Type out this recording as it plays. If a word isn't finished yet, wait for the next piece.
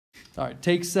All right,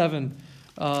 take 7.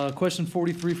 Question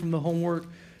 43 from the homework.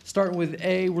 Starting with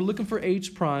A, we're looking for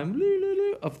h prime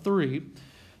of 3.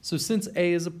 So since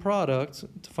A is a product,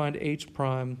 to find h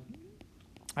prime,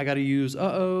 I got to use,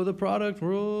 the product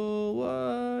rule,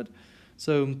 what?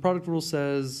 So the product rule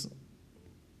says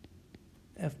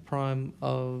f prime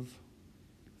of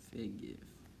Figure.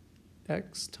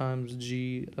 x times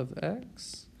g of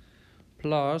x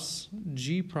plus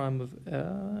g prime of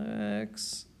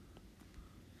x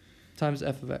times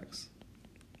f of x.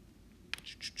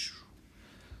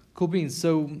 Cool beans.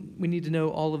 So we need to know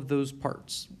all of those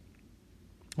parts.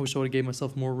 I wish I would have gave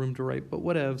myself more room to write, but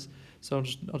whatevs. So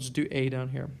I'll just do A down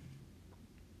here.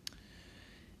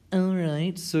 All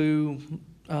right. So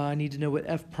I need to know what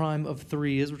f prime of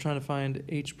 3 is. We're trying to find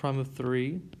h prime of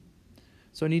 3.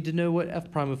 So I need to know what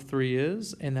f prime of 3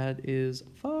 is, and that is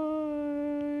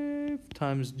 5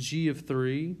 times g of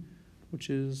 3, which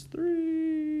is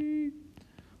 3,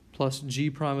 plus g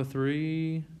prime of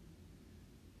 3,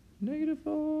 negative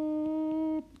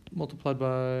 4, multiplied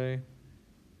by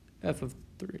f of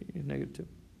 3, negative 2.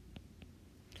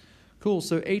 Cool,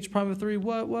 so h prime of 3,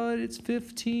 what? It's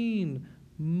 15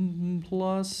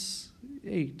 plus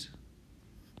 8,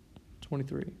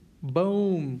 23.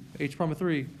 Boom, h prime of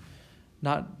 3.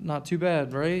 Not too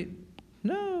bad, right?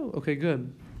 No, okay,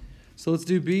 good. So let's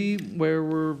do B, where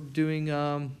we're doing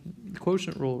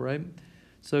quotient rule, right?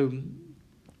 So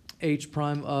h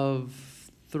prime of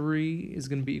 3 is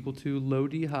going to be equal to low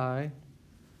D high,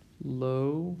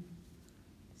 low.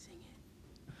 Sing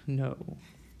it. No.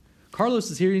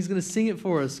 Carlos is here. He's going to sing it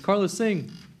for us. Carlos,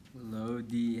 sing. Low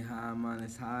D high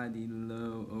minus high D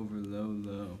low over low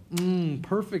low.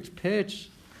 Perfect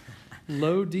pitch.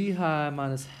 Low D high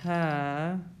minus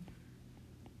high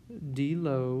D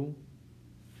low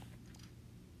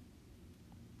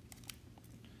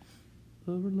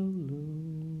over low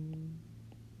low.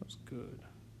 That's good.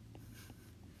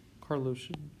 Carlos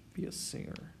should be a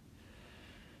singer.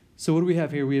 So what do we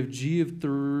have here? We have g of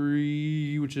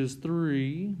 3, which is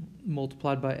 3,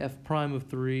 multiplied by f prime of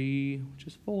 3, which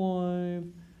is 5,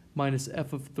 minus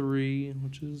f of 3,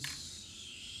 which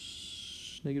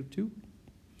is negative 2,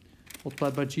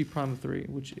 multiplied by g prime of 3,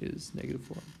 which is negative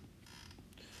 4.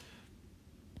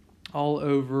 All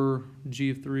over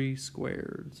g of 3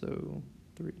 squared, so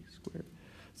 3 squared.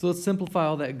 So let's simplify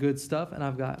all that good stuff, and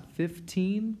I've got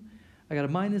 15. I got a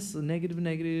minus, a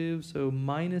negative, so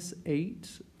minus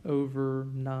 8 over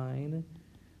 9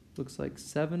 looks like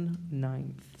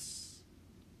 7/9.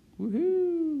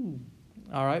 Woohoo!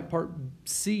 All right, part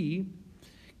C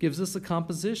gives us a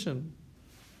composition.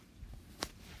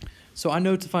 So I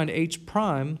know to find h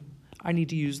prime, I need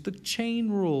to use the chain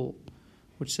rule,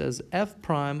 which says f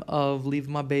prime of, leave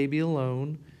my baby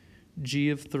alone, g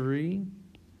of 3,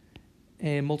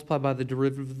 and multiply by the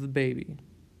derivative of the baby,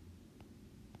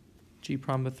 g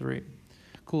prime of 3.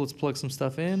 Cool, let's plug some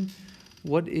stuff in.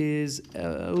 What is,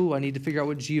 I need to figure out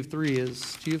what g of 3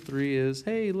 is. G of 3 is,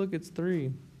 hey, look, it's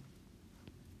 3.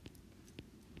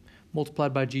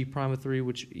 Multiplied by g prime of 3,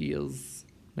 which is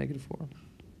negative 4.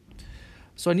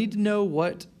 So I need to know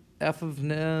what f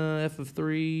prime of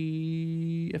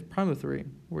 3,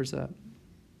 where's that?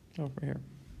 Oh, right here.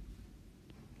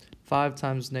 5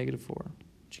 times negative 4.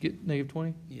 Did you get negative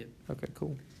 20? Yep. Okay,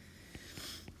 cool.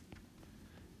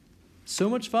 So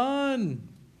much fun.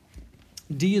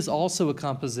 D is also a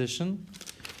composition.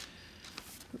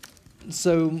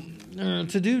 So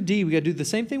to do D, we got to do the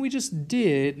same thing we just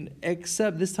did,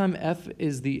 except this time f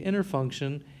is the inner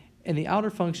function, and the outer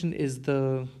function is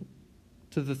to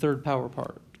the third power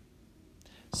part.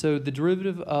 So the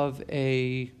derivative of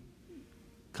a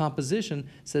composition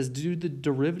says do the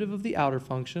derivative of the outer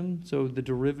function. So the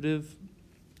derivative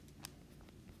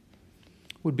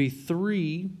would be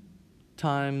 3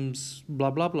 times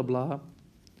blah, blah, blah, blah,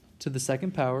 to the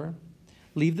second power.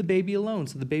 Leave the baby alone,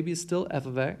 so the baby is still f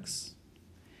of x,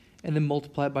 and then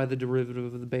multiply it by the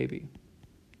derivative of the baby.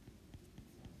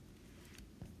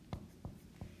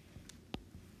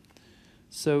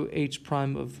 So h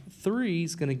prime of 3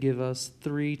 is going to give us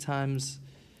 3 times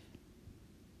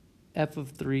f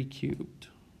of 3 cubed.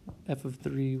 F of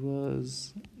 3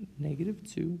 was negative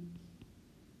 2.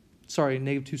 Sorry,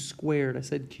 negative 2 squared. I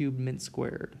said cubed, meant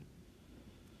squared.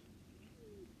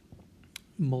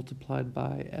 Multiplied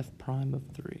by f prime of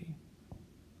 3,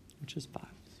 which is 5.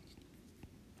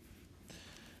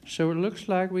 So it looks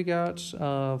like we got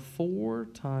 4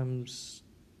 times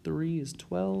 3 is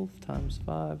 12 times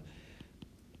 5.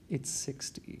 It's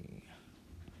 60.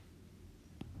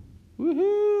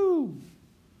 Woohoo!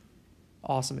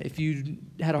 Awesome. If you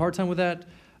had a hard time with that,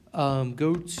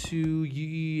 go to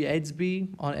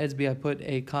Edsby. On Edsby, I put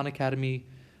a Khan Academy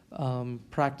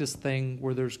practice thing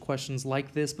where there's questions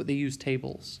like this, but they use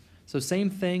tables. So same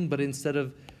thing, but instead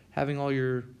of having all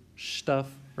your stuff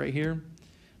right here,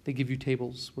 they give you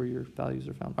tables where your values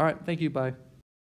are found. All right, thank you, bye.